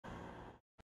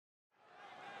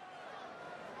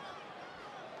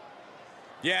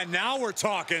Yeah, now we're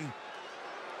talking.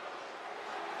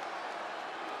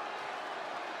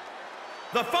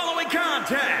 The following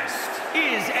contest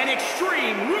is an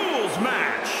Extreme Rules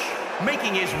match.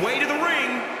 Making his way to the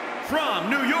ring from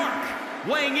New York,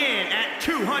 weighing in at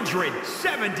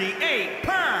 278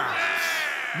 pounds,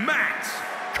 Matt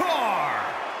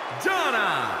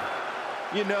Cardona.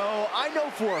 You know, I know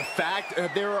for a fact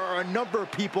there are a number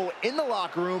of people in the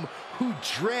locker room who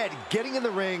dread getting in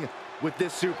the ring with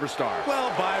this superstar. Well,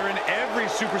 Byron, every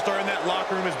superstar in that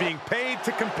locker room is being paid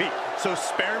to compete, so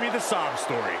spare me the sob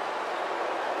story.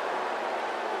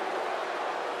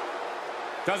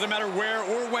 Doesn't matter where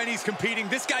or when he's competing,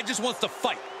 this guy just wants to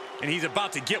fight, and he's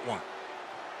about to get one.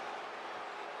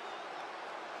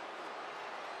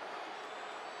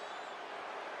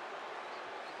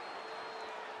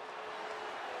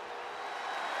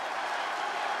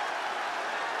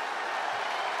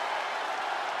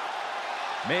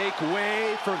 Make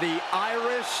way for the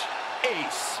Irish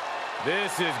Ace.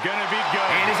 This is gonna be good.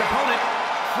 And his opponent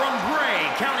from Bray,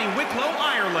 County Wicklow,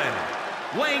 Ireland,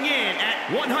 weighing in at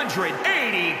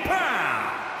 180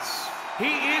 pounds.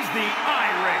 He is the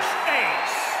Irish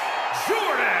Ace,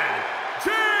 Jordan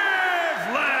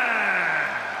Devlin.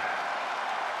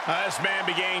 This man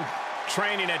began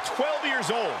training at 12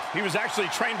 years old. He was actually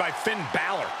trained by Finn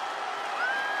Balor.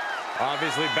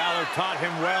 Obviously, Balor taught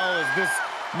him well, as this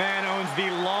man owns the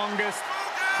longest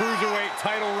cruiserweight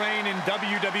title reign in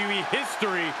WWE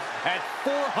history at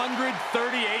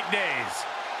 438 days.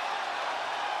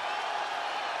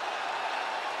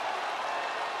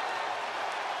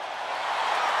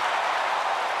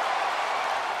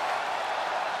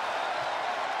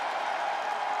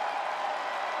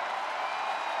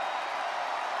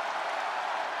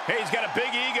 Hey, he's got a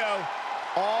big ego,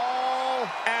 all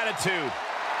attitude.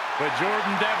 But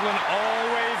Jordan Devlin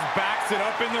always backs it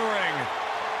up in the ring.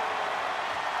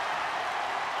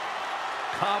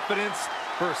 Confidence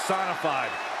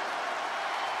personified.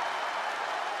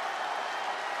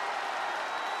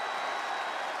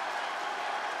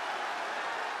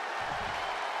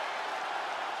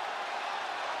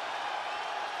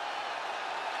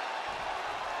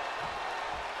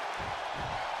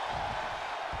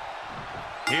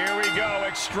 Here we go,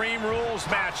 Extreme Rules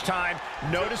match time.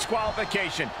 No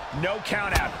disqualification, no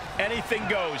count out. Anything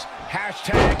goes.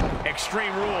 Hashtag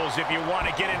Extreme Rules if you want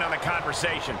to get in on the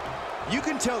conversation. You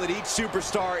can tell that each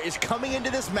superstar is coming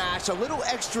into this match a little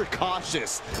extra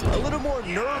cautious, a little more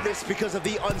nervous because of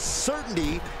the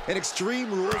uncertainty an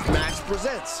Extreme Rules match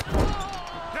presents.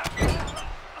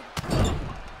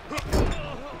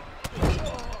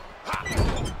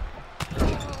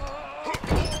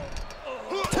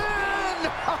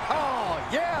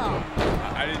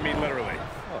 I didn't mean literally.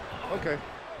 Oh, okay.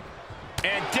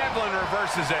 And Devlin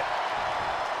reverses it.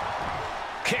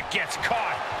 Kick gets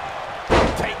caught.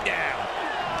 Takedown.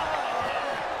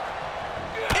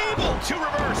 Able to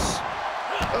reverse.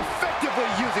 Effectively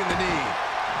using the knee.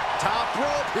 Top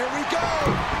rope, here we go.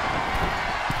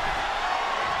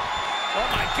 Oh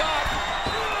my God.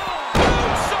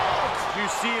 Moonsault. You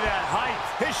see that height?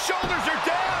 His shoulders are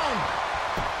down.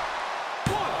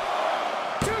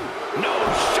 1, 2. No,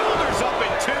 shoulders up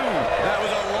in 2. That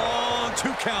was a long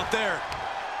 2 count there.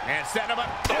 And setting him up.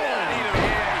 Oh, knee to the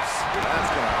face.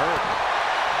 That's gonna hurt.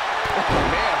 Oh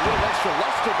man, a little extra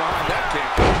luster behind that kick.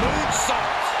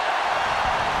 Moonsault.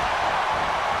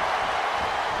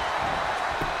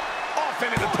 Off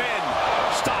into the pin.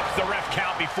 Stops the ref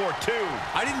count before 2.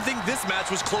 I didn't think this match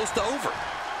was close to over.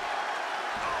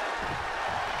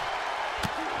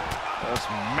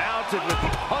 Just mounted with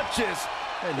punches.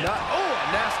 And not, oh, a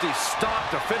nasty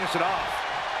stop to finish it off.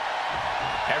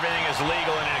 Everything is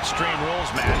legal in an Extreme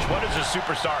Rules match. What does a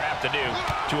superstar have to do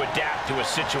to adapt to a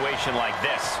situation like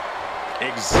this?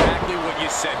 Exactly what you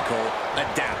said, Cole.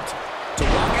 Adapt. To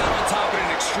walk out on top in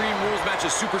an Extreme Rules match,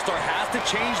 a superstar has to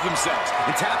change themselves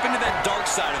and tap into that dark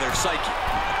side of their psyche.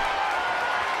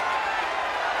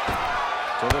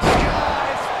 To the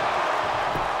skies.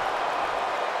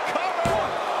 Cover.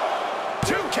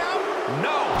 2 count.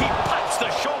 No, he pops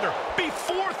the shoulder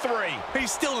before 3.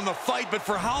 He's still in the fight, but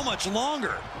for how much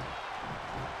longer?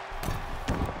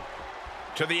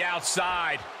 To the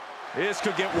outside. This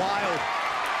could get wild.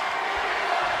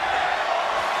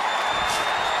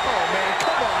 Oh, man,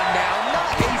 come on now.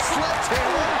 Not a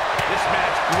sledgehammer. This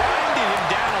match grinded him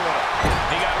down a little.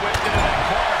 He got whipped into that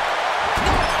corner.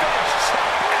 Finish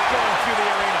chop echoing through the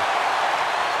arena.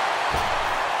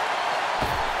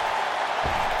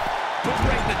 Put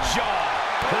right in the jaw,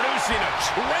 producing a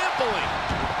trampling.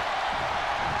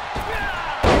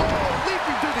 Oh,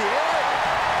 leaping through the air.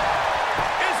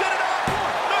 Is it enough?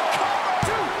 The cover.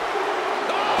 2.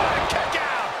 Oh, the kick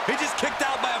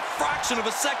fraction of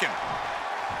a second.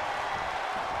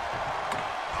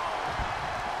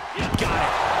 Got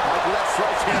it. That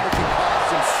sledgehammer can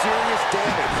cause some serious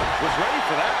damage. Was ready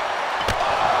for that.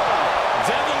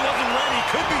 Devlin wasn't ready.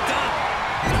 Could be done.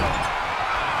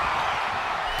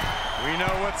 We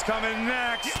know what's coming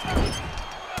next.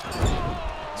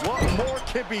 What more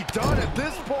can be done at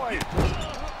this point?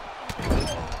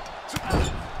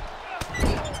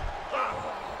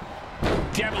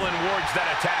 Devlin wards that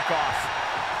attack off.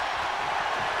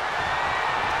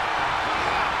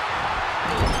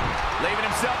 Leaving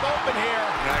himself open here.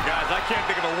 Now, guys, I can't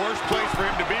think of a worse place for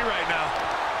him to be right now.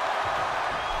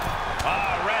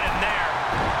 Right in there.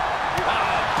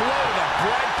 Blow to the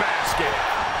breadbasket.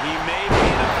 He may be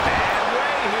in a bad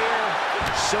way here.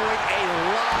 Showing a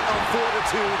lot of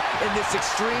fortitude in this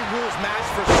Extreme Rules match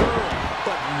for sure,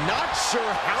 but not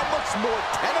sure how much more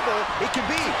tenable it can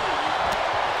be.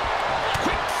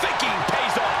 Quick thinking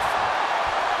pays off.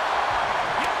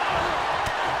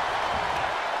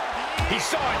 He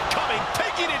saw it coming,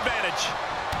 taking advantage.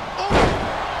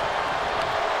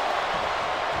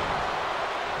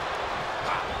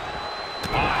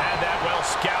 Had that well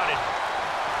scouted.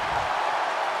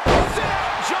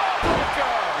 Sit-up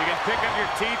jawbreaker. You can pick up your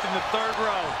teeth in the third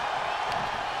row.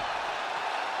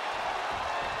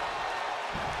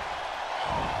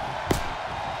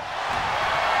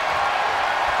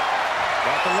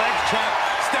 Got the legs trapped,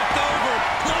 stepped over,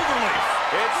 cloverleaf.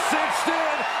 It's cinched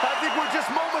in. I think we're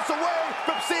just moments away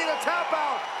from seeing a tap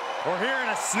out. Or hearing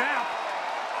a snap.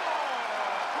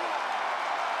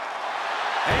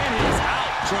 And he's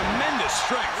out. Tremendous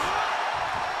strength.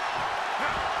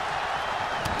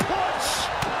 Punch.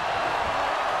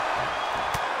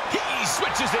 He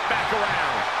switches it back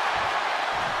around.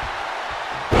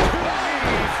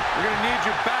 You're going to need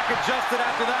your back adjusted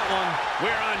after that one.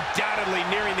 We're undoubtedly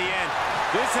nearing the end.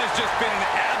 This has just been an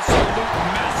absolute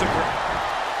massacre.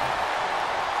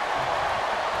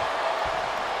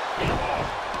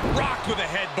 Rocked with a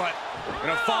headbutt.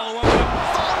 Gonna follow up.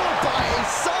 Followed by a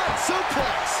side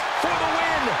suplex for the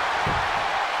win.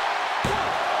 1,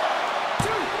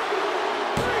 2,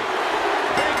 3.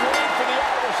 Big win for the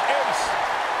Irish Ace.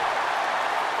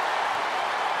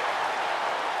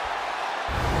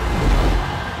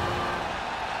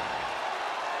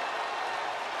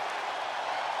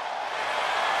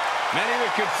 Many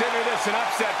would consider this an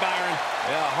upset, Byron.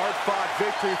 Yeah, hard-fought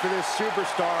victory for this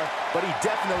superstar, but he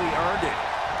definitely earned it.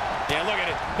 Yeah, look at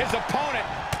it. His opponent,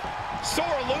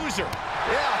 sore loser.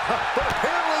 Yeah, but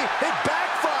apparently it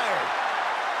backfired.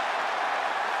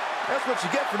 That's what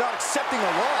you get for not accepting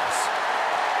a loss.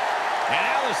 And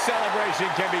now the celebration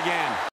can begin.